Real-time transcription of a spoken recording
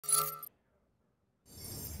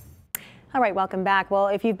All right, welcome back. Well,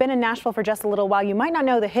 if you've been in Nashville for just a little while, you might not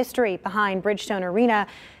know the history behind Bridgestone Arena.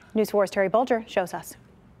 News 4's Terry Bulger shows us.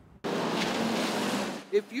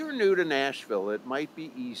 If you're new to Nashville, it might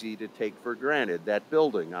be easy to take for granted that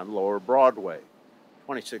building on Lower Broadway.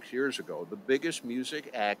 26 years ago, the biggest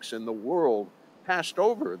music acts in the world passed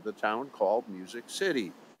over the town called Music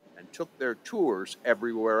City and took their tours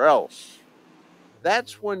everywhere else.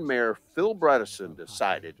 That's when Mayor Phil Bredesen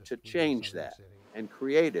decided to change that and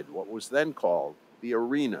created what was then called the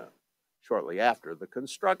Arena. Shortly after, the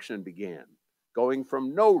construction began, going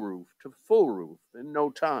from no roof to full roof in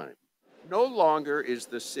no time. No longer is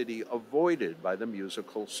the city avoided by the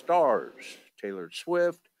musical stars. Taylor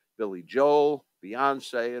Swift, Billy Joel,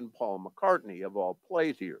 Beyonce, and Paul McCartney have all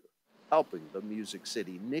played here, helping the Music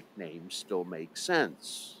City nickname still make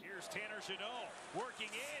sense. Here's Tanner Janot working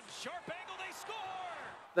in, sharp angle, they score!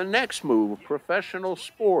 The next move, professional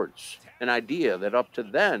sports, an idea that up to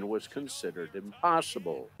then was considered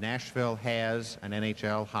impossible. Nashville has an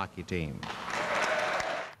NHL hockey team.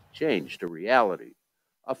 Changed to reality.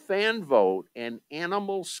 A fan vote and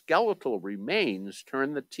animal skeletal remains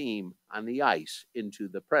turned the team on the ice into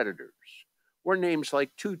the Predators, where names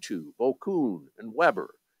like Tutu, Okun, and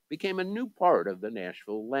Weber became a new part of the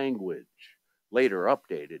Nashville language, later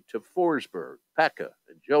updated to Forsberg, Pekka,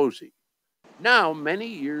 and Josie. Now, many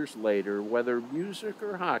years later, whether music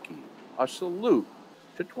or hockey, a salute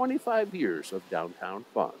to 25 years of downtown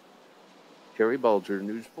fun. Terry Bulger,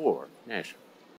 News 4, Nashville.